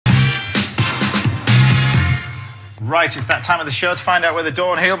Right, it's that time of the show to find out whether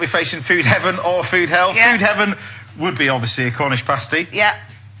Dawn here will be facing food heaven or food hell. Yeah. Food heaven would be obviously a Cornish pasty. Yeah.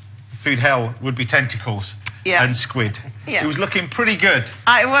 Food hell would be tentacles and squid. Yeah. It was looking pretty good.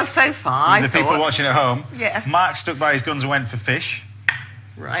 It was so far, the people watching at home. Yeah. Mark stuck by his guns and went for fish.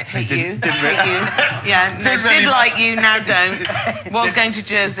 Right, hate you. Yeah, did like you, now don't. Was going to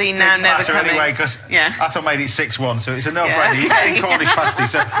Jersey, now never coming. Anyway, because Atul made it 6-1, so it's a no-brainer. Yeah. You're getting Cornish pasty.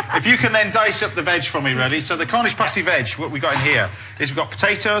 So if you can then dice up the veg for me, really. So the Cornish pasty veg, what we got in here is we've got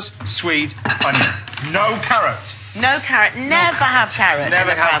potatoes, swede, onion. No carrot. No carrot. Never have carrot.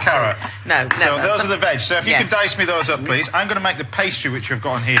 Never have carrot. No, never. So those are the veg. So if you can dice me those up, please. I'm going to make the pastry, which I've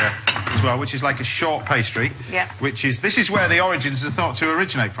got on here as well, which is like a short pastry. Yeah. This is where the origins are thought to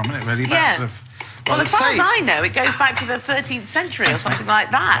originate from, isn't it, really? Yeah. Sort of, well, as far as I know, it goes back to the 13th century or something like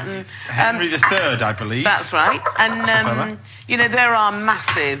that. And, Henry III, I believe. That's right. And, you know, there are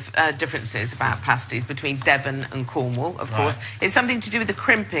massive differences about pasties between Devon and Cornwall, of course. It's something to do with the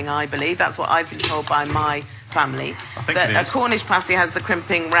crimping, I believe. That's what I've been told by my family. That a Cornish pasty has the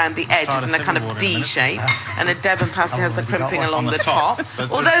crimping round the edges in a kind of D shape, and a Devon pasty has the crimping along the top.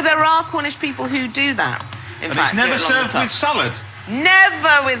 Although there are Cornish people who do that, in fact. It's never served with salad.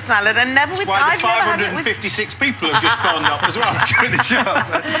 Never with salad, and never with... That's why the 556 people have just phoned up as well during the show.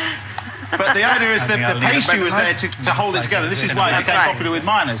 But the idea is that the pastry was there to hold it together. This is why it became popular with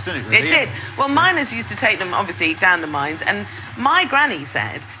miners, didn't it, really? It did. Well, miners used to take them, obviously, down the mines, and my granny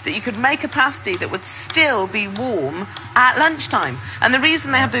said that you could make a pasty that would still be warm at lunchtime. And the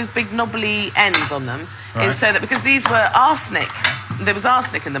reason they have those big knobbly ends on them is so that, because these were arsenic, there was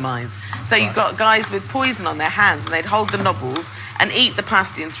arsenic in the mines, so you've got guys with poison on their hands, and they'd hold the knobbles and eat the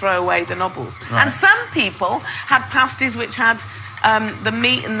pasty and throw away the knobbles. And some people had pasties which had the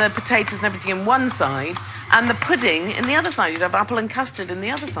meat and the potatoes and everything in one side, and the pudding in the other side. You'd have apple and custard in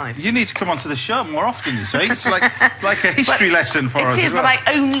the other side. You need to come onto the show more often, you see. It's like a history lesson for us. It is, but I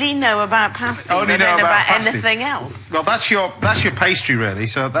only know about pasties. I don't know about anything else. Well, that's your pastry, really,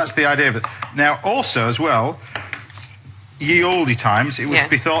 so that's the idea of it. Now, also, as well, ye olde times, it would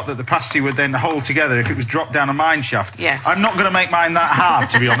be thought that the pasty would then hold together if it was dropped down a mine shaft. Yes. I'm not going to make mine that hard,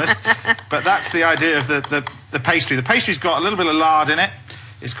 to be honest, but that's the idea of the pastry. The pastry's got a little bit of lard in it,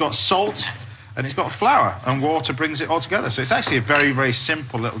 it's got salt, and it's got flour, and water brings it all together. So it's actually a very, very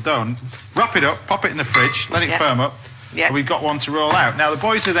simple little dough. And wrap it up, pop it in the fridge, let it firm up, and we've got one to roll out. Now, the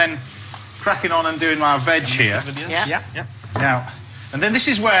boys are then cracking on and doing our veg here. Yeah. Now, and then this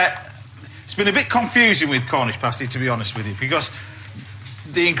is where... It's been a bit confusing with Cornish pasty, to be honest with you, because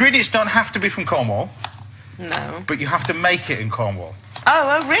the ingredients don't have to be from Cornwall. No. But you have to make it in Cornwall.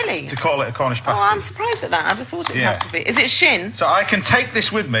 Oh, really? To call it a Cornish pasty. Oh, I'm surprised at that. I'd have thought it would have to be. Is it shin? So I can take this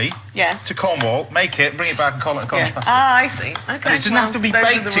with me to Cornwall, make it, bring it back and call it a Cornish pasty. Ah, I see. Okay. And it doesn't have to be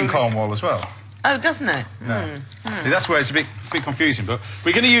baked in Cornwall as well. Oh, doesn't it? No. See, that's where it's a bit confusing. But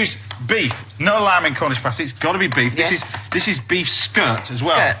we're going to use beef. No lamb in Cornish pasty. It's got to be beef. Yes. This is beef skirt as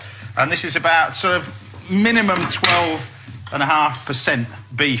well. And this is about sort of minimum 12.5%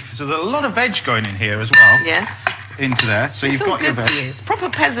 beef. So there's a lot of veg going in here as well. Yes. Into there. So you've got your veg. It's proper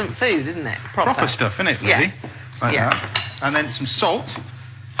peasant food, isn't it? Proper stuff, isn't it, really? Like that. And then some salt.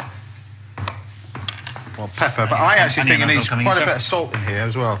 Well, pepper. But I actually think it needs quite a bit of salt in here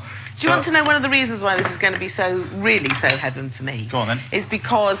as well. Do you want to know one of the reasons why this is going to be really so heaven for me? Go on, then. Is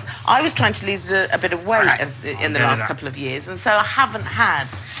because I was trying to lose a bit of weight in the last couple of years, and so I haven't had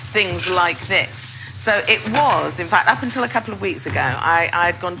things like this. So it was, in fact, up until a couple of weeks ago, I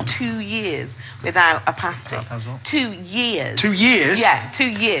had gone 2 years without a pasty. 2 years. 2 years? Yeah, 2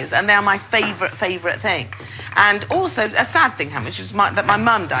 years, and they're my favourite thing. And also, a sad thing happened, which was that my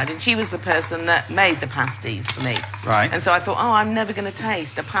mum died, and she was the person that made the pasties for me. Right. And so I thought, oh, I'm never going to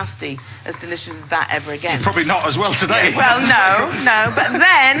taste a pasty as delicious as that ever again. Probably not as well today. Yeah, well, no. But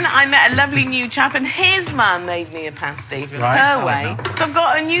then I met a lovely new chap, and his mum made me a pasty her way. So I've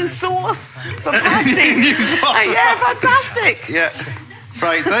got a new sauce for pasty. New sauce. Yeah, fantastic. Yeah.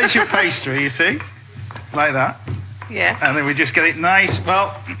 Right, that's your pastry, you see? Like that. Yes. And then we just get it nice,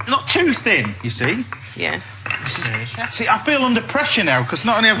 well, not too thin, you see? Yes. See, I feel under pressure now, because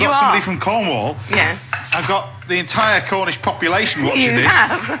not only have I got somebody from Cornwall, I've got the entire Cornish population watching this.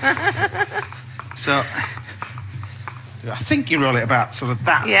 So, I think you roll it about sort of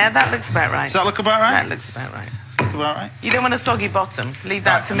that. Yeah, that looks about right. Does that look about right? That looks about right. Does that look about right? You don't want a soggy bottom. Leave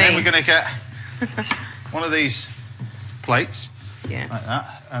that to me. And then we're going to get one of these plates. Yes. Like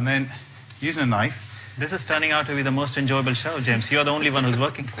that. And then, using a knife. This is turning out to be the most enjoyable show, James. You're the only one who's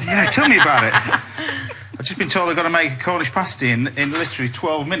working. Yeah, tell me about it. I've just been told I've got to make a Cornish pasty in literally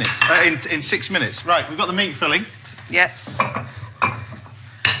 12 minutes. In 6 minutes. Right, we've got the meat filling. Yep.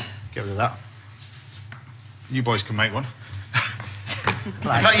 Get rid of that. You boys can make one. In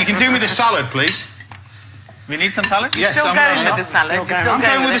fact, you can do with the salad, please. We need some salad? Yes, Still I'm going going with the salad. You're still I'm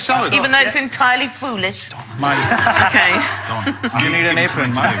going with the salad. Even though it's entirely foolish. Mine. Okay. You need an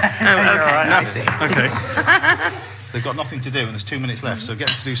apron, Oh, okay. I see. Okay. They've got nothing to do, and there's 2 minutes left, so get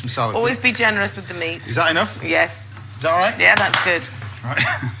them to do some salad. Always be generous with the meat. Is that enough? Yes. Is that all right? Yeah, that's good. Right.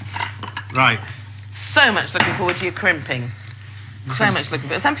 Right. So much looking forward to your crimping. So much looking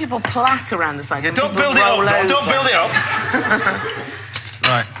forward. Some people plait around the sides. Yeah, Some don't people build it up. roll Don't over. build it up.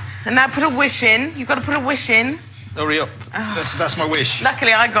 Right. And now put a wish in. You've got to put a wish in. Hurry up. That's my wish.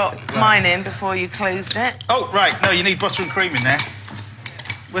 Luckily, I got mine in before you closed it. Oh, right. No, you need butter and cream in there.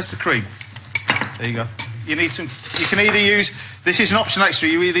 Where's the cream? There you go. You need some... You can either use... This is an option extra.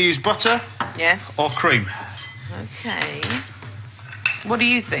 You either use butter Yes. or cream. Okay. What do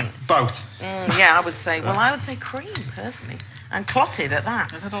you think? Both. Yeah, I would say... Well, I would say cream, personally. And clotted at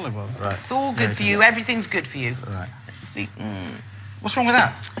that. Is that olive oil? Right. It's all good for you. Everything's good for you. Right. See, What's wrong with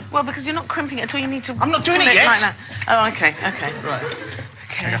that? Well, because you're not crimping it at all. You need to... I'm not doing pull it yet. like that. Oh, okay, okay. Right.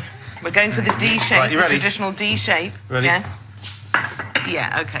 Okay. We're going for the D shape, Right, you the ready? traditional D shape. Ready? Yes.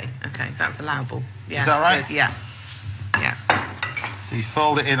 Yeah, okay, okay. That's allowable. Yeah, Is that right? good, yeah. Yeah. So you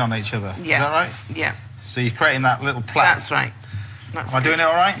fold it in on each other. Yeah. Is that right? Yeah. So you're creating that little plait. That's right. That's Am I doing it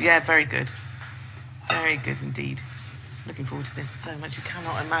all right? Yeah, very good. Very good indeed. Looking forward to this so much you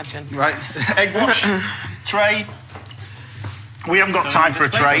cannot imagine. Right. Egg wash. Tray. We haven't got time for a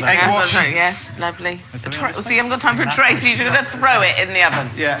tray. Egg Yeah, wash. that's right, yes, lovely. something on this So you haven't got time for a tray, so you're going to throw it in the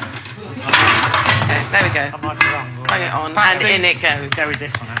oven. Yeah. Okay, there we go. I might be wrong. Bring it on, Pasty. and in it goes. Go with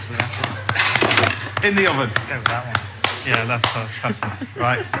this one, actually. That's it. In the oven. Go with that one. Yeah, that's it.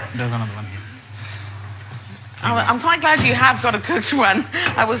 Right. There's another one here. I'm quite glad you have got a cooked one.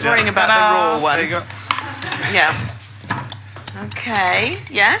 I was worrying about the raw one. There you go. Yeah. Okay,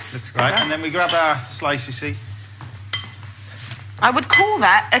 yes. Right. And then we grab our slice, you see. I would call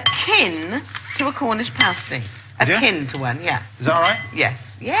that akin to a Cornish pasty. Would you? Akin to one, yeah. Is that all right?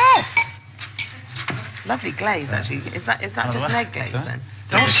 Yes. Yes! Lovely glaze, actually. Is that just an egg glaze, then?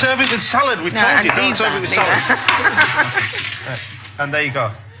 Don't serve it with salad. We've No, told and you. Don't leave serve that, it with leave salad. Right. And there you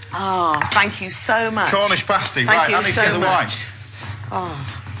go. Oh, thank you so much. Cornish pasty. Thank right. you I need so to get the wine. much. Oh,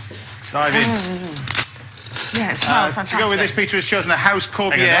 Dive in. yeah, it smells To fantastic. go with this, Peter has chosen a house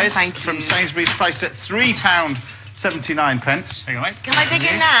Corbières Thank from you. Sainsbury's, priced at £3.79. Hang on, mate. Can I dig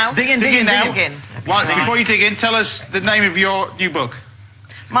in now? Dig in now. Dig in. Right, before you dig in, tell us the name of your new book.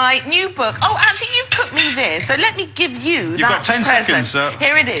 My new book. Oh, actually, you've cooked me this, so let me give you that got 10 present. seconds, sir.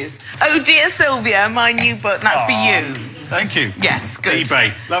 Here it is. Oh, dear Sylvia, my new book. That's for you. Thank you. Yes, good.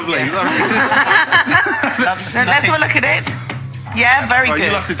 eBay. Lovely. Lovely. Now, let's have a look at it. Yeah, very Right, good.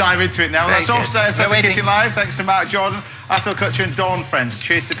 you'll have to dive into it now. Very That's all good. upstairs We're at the waiting. Kitchen Live. Thanks to Mark Jordan, Atul, Kocchar and Dawn, friends.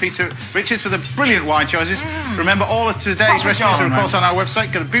 Cheers to Peter Richards for the brilliant wine choices. Remember, all of today's Proper recipes are, of Jordan, course, on our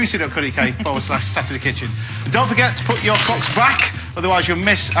website. Go to bbc.co.uk/Saturday Kitchen. And don't forget to put your clocks back, otherwise you'll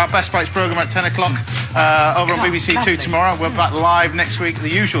miss our Best Bites programme at 10 o'clock over on BBC lovely. 2 tomorrow. We're back live next week at the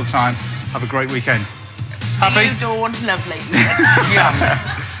usual time. Have a great weekend. Happy? You, Dawn. Lovely.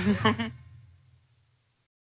 Yum.